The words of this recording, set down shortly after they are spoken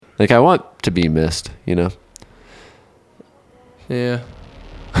Like, I want to be missed, you know? Yeah.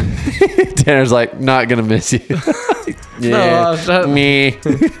 Tanner's like, not going to miss you. Yeah. No, me.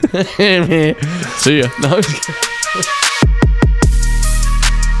 See ya. No, I'm just kidding.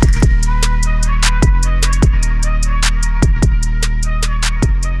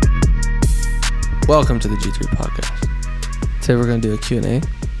 Welcome to the G3 podcast. Today we're going to do a Q&A.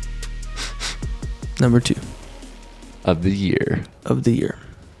 Number 2. Of the year. Of the year.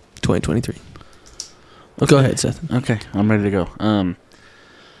 2023. Okay. Go ahead, Seth. Okay, I'm ready to go.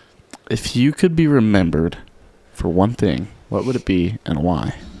 If you could be remembered for one thing, what would it be and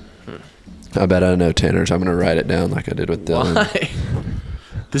why? I bet I know Tanner's. I'm going to write it down like I did with Dylan. Why?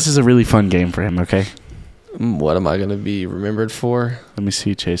 This is a really fun game for him, okay? What am I going to be remembered for? Let me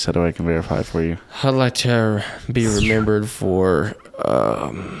see, Chase, how do I can verify it for you? I'd like to be remembered for...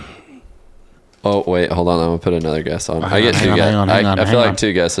 Oh, wait, hold on. I'm going to put another guess on. I get two guesses. I feel like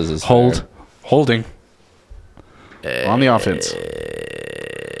 2 guesses is fair. Holding. On the offense.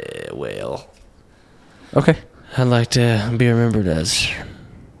 Well, Okay. I'd like to be remembered as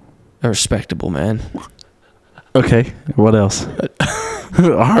a respectable man. Okay. What else? A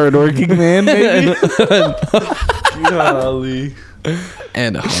hardworking man, maybe? Golly.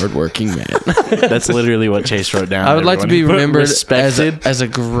 And a hardworking man. That's literally what Chase wrote down. I would like to be remembered respected as a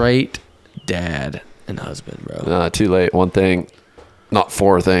great dad and husband, bro. Too late. One thing. Not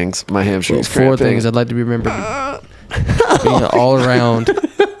 4 things. My hamstring's 4 cramping. things I'd like to be remembered being an all-around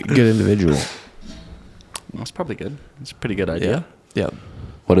good individual. That's probably good. That's a pretty good idea. Yeah.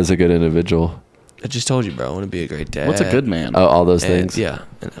 What is a good individual? I just told you, bro. I want to be a great dad. What's a good man? Oh, all those and, things? Yeah.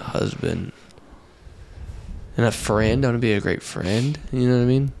 And a husband. And a friend. I want to be a great friend. You know what I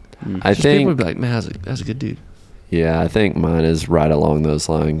mean? I Just people would think, be like, man, that's a good dude. yeah, I think mine is right along those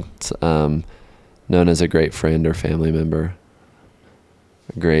lines. Known as a great friend or family member.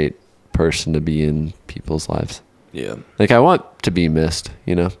 A great person to be in people's lives. Yeah. Like, I want to be missed,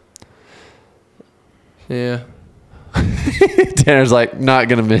 you know? Yeah. Tanner's like, not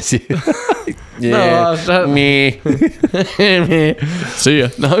going to miss you. Yeah. No, me. See ya.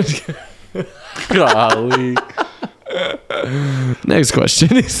 No, I'm just kidding. Golly. Next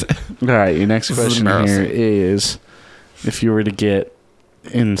question is... All right, your next This is question embarrassing. here is, if you were to get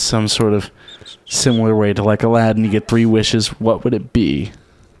in some sort of similar way to like Aladdin, you get 3 wishes, what would it be?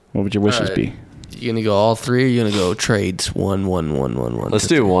 What would your wishes All be? right. You gonna go all 3 or you gonna go trades? 1, 1, 1, 1, 1. Let's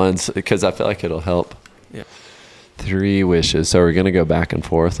do ones because I feel like it'll help. Yeah. 3 wishes. So we're going to go back and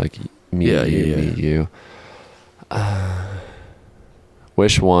forth like me, Yeah, you, yeah, me, yeah. you.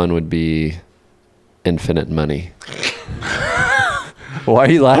 Wish 1 would be infinite money. Why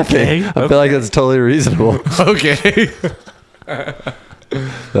are you laughing? Okay, I feel like that's totally reasonable. Okay. I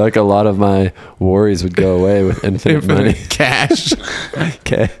feel like a lot of my worries would go away with infinite money. Cash.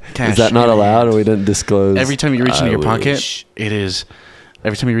 Okay. Cash. Is that not allowed or we didn't disclose? Every time you reach into I your pocket, wish. it is...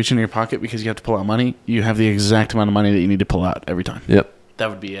 Every time you reach into your pocket because you have to pull out money, you have the exact amount of money that you need to pull out every time. Yep.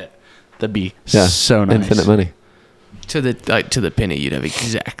 That would be it. That'd be Yeah. so nice. Infinite money. to the penny, you'd have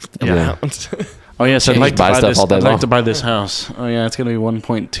exact Yeah. amount. Oh yes, I'd Change, like to buy buy stuff this. all day I'd long. like to buy this house. Oh yeah, it's gonna be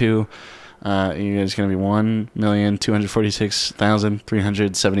 1.2. You guys gonna be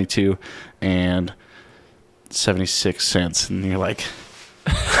 1,246,372 and 76 cents, and you're like,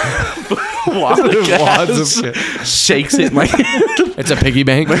 wads of shakes it like It's a piggy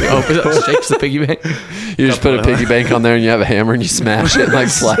bank. Opens up, shakes the piggy bank. You just put a piggy bank on there and you have a hammer and you smash it and like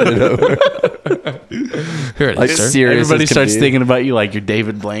slide it over. Here it Like is, sir. serious. everybody as can starts be. thinking about you like you're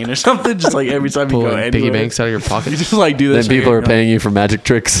David Blaine or something. Just like every time you go Pulling anywhere, piggy banks out of your you pocket. just like do Then this. people are paying you for magic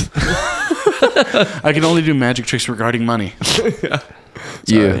tricks. I can only do magic tricks regarding money.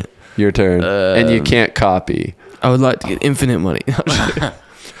 You. Your turn. And you can't copy. I would like to get infinite money.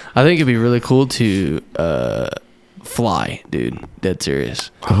 I think it'd be really cool to fly, dude. Dead serious.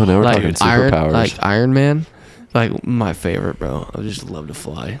 Oh, now we're talking Like superpowers. Iron Man. Like my favorite, bro. I just love to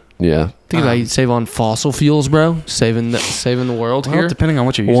fly. Yeah. Think about you save on fossil fuels, bro. Saving the world Well, here. depending on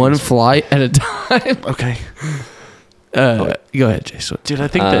what you're using. One flight at a time. Okay. Go ahead, Jason. Dude, I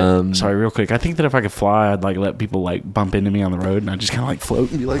think that... Sorry, real quick. I think that if I could fly, I'd like let people like bump into me on the road, and I'd just kind of like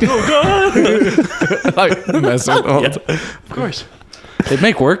float and be like, oh, God! Like mess with all Yeah, of course. It'd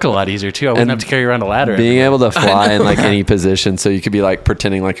make work a lot easier, too. I wouldn't And have to carry around a ladder. Being everywhere. able to fly in like any position, so you could be like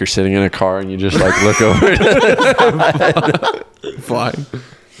pretending like you're sitting in a car and you just like look over to flying.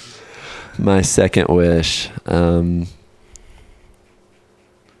 My second wish. I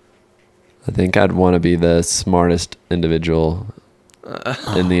think I'd want to be the smartest individual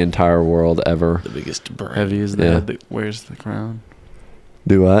in the entire world ever. The biggest brain. Heavy is the Yeah. head that wears the crown.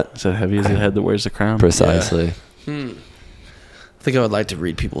 Do what? I said heavy is the head that wears the crown. Precisely. I think I would like to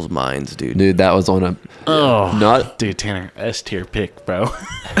read people's minds, dude. Dude, that was on a not dude, Tanner, S tier pick, bro.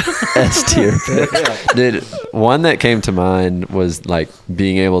 S tier pick. Dude, one that came to mind was like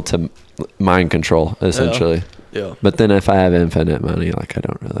being able to mind control, essentially. Yeah. But then if I have infinite money, like I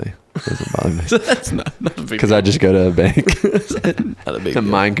don't really, it doesn't bother me. That's not a big Because I just go to a bank not a big and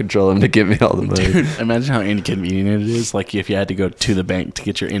deal. mind control them to give me all the money. Dude, imagine how inconvenient it is. Like if you had to go to the bank to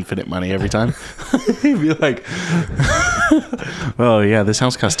get your infinite money every time. You'd be like, oh yeah, this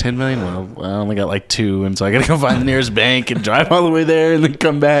house costs $10 million. Well, I only got like 2, and so I gotta go find the nearest bank and drive all the way there and then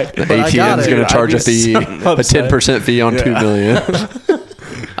come back. The I got ATM's it. going to charge a I'd be fee, so a upset. 10% fee on $2 million.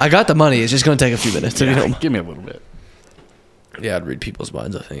 I got the money. It's just going to take a few minutes. If you don't. Give me a little bit. Yeah, I'd read people's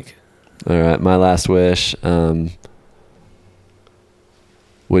minds, I think. All right, my last wish would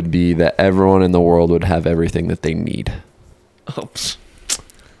be that everyone in the world would have everything that they need. Oops.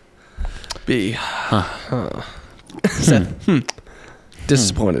 B.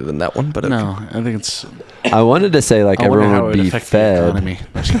 Disappointed in that one, but okay. No, I think it's. I wanted to say like I wonder everyone how would it would be affect the fed. economy.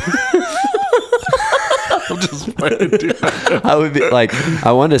 I'm just playing, dude. I would be like,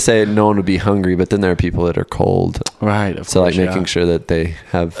 I wanted to say no one would be hungry, but then there are people that are cold. Right. Of So like course, making sure that they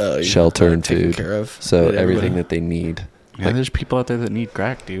have Yeah, shelter and taken food. care of. So Right, everything everybody. that they need. Yeah, there's people out there that need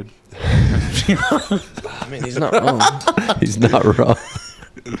crack, dude. I mean, he's not wrong. He's not wrong.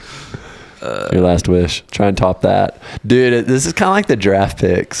 Your last wish. Try and top that. Dude, this is kind of like the draft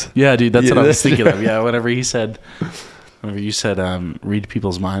picks. Yeah, dude, that's Yeah, what I was that's- thinking of. Yeah, whenever you said, read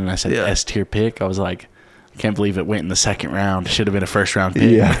people's mind, and I said Yeah. S tier pick, I was like, I can't believe it went in the second round. Should have been a first round pick.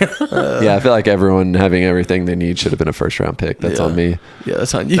 Yeah. Yeah, I feel like everyone having everything they need should have been a first round pick. That's Yeah. on me. Yeah,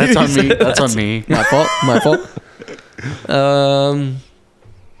 that's on you. That's on me. You said That's on me. My fault. My fault.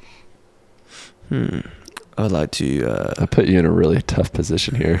 I would like to. I put you in a really tough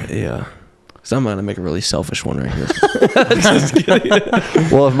position here. Yeah. So I'm gonna make a really selfish one right here.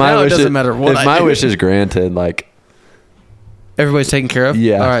 Well, if my No, it wish doesn't is, matter what if I my do. wish is granted, like Everybody's taken care of.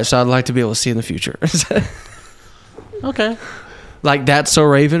 Yeah. All right. So I'd like to be able to see in the future. Okay. Like that's so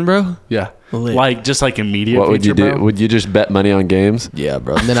Raven, bro. Yeah. Lit. Like, just like immediate what would you future, do? bro? Would you just bet money on games? Yeah,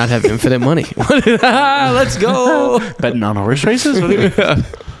 bro. And then I'd have infinite money. Let's go. Betting on horse races? What do you mean?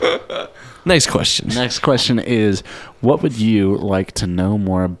 Next question. Next question is, what would you like to know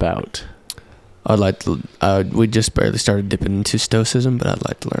more about? I'd like to. We just barely started dipping into stoicism, but I'd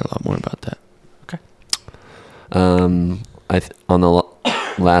like to learn a lot more about that. On the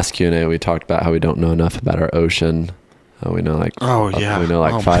last Q&A, we talked about how we don't know enough about our ocean. We know like Oh, yeah. we know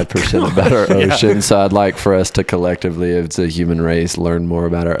like Oh, my 5% about our Yeah. ocean. So I'd like for us to collectively, as a human race, learn more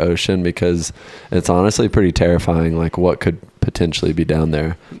about our ocean because it's honestly pretty terrifying. Like what could potentially be down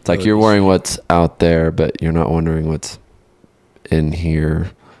there. It's like you're worrying what's out there, but you're not wondering what's in here.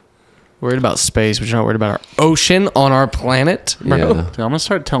 Worried about space, but you're not worried about our ocean on our planet, bro. Yeah. Dude, I'm going to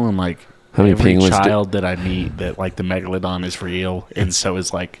start telling, like, How many every penguins? child that I meet that, like, the megalodon is real, and so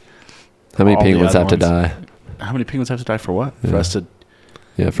is, like, How many all the penguins other have to ones. die? how many penguins have to die for what? Yeah. For us to...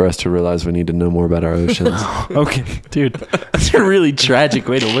 Yeah, for us to realize we need to know more about our oceans. Okay, dude. That's a really tragic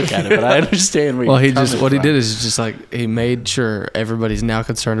way to look at it, but I understand where Well, you're he just coming what he from. did is just like he made sure everybody's now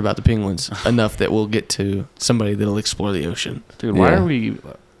concerned about the penguins enough that we'll get to somebody that'll explore the ocean. Dude, why Yeah. are we...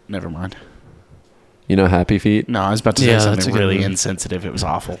 Never mind. You know, Happy Feet. No, I was about to say Yeah, that's a something good really one. insensitive. It was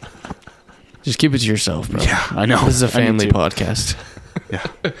awful. Just keep it to yourself, bro. Yeah, I know. This is a I need family to. podcast. Yeah.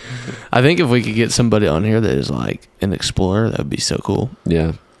 I think if we could get somebody on here that is like an explorer, that would be so cool.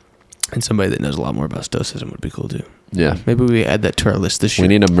 Yeah, And somebody that knows a lot more about stoicism would be cool too. yeah. Maybe we add that to our list this year.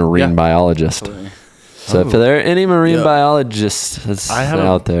 We need a marine Yeah. biologist. So if there are any marine Yeah. biologists that's I have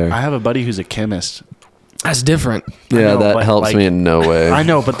out there, I have a buddy who's a chemist. That's different. I yeah, know, that but, helps like, me in no way. I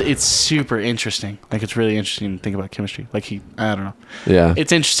know, but it's super interesting. Like, it's really interesting to think about chemistry. Like, I don't know. Yeah.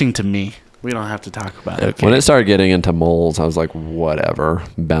 It's interesting to me. We don't have to talk about it. Okay. When it started getting into moles, I was like, whatever.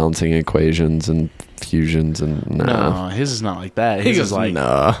 Balancing equations and fusions and No, his is not like that. He His goes, is like,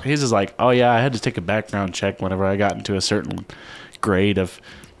 nah. his is like, oh yeah, I had to take a background check whenever I got into a certain grade of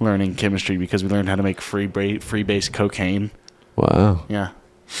learning chemistry because we learned how to make free base cocaine. Wow. Yeah,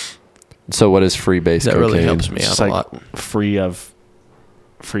 So what is free base That cocaine? really helps me It's out just a like lot. free of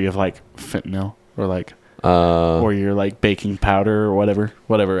like fentanyl or like Uh, or your like baking powder or whatever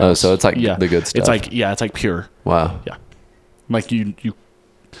oh, else. so it's like yeah, the good stuff. it's like it's like pure. wow. Like you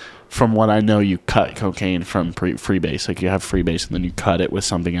from what I know, you cut cocaine from freebase. Like you have freebase and then you cut it with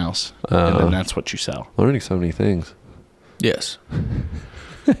something else, and then that's what you sell. Learning so many things. Yes.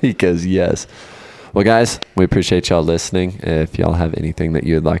 Because yes. Well, guys, we appreciate y'all listening. If y'all have anything that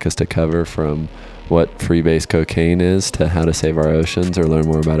you'd like us to cover, from what freebase cocaine is to how to save our oceans or learn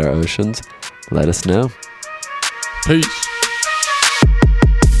more about our oceans, let us know. Peace.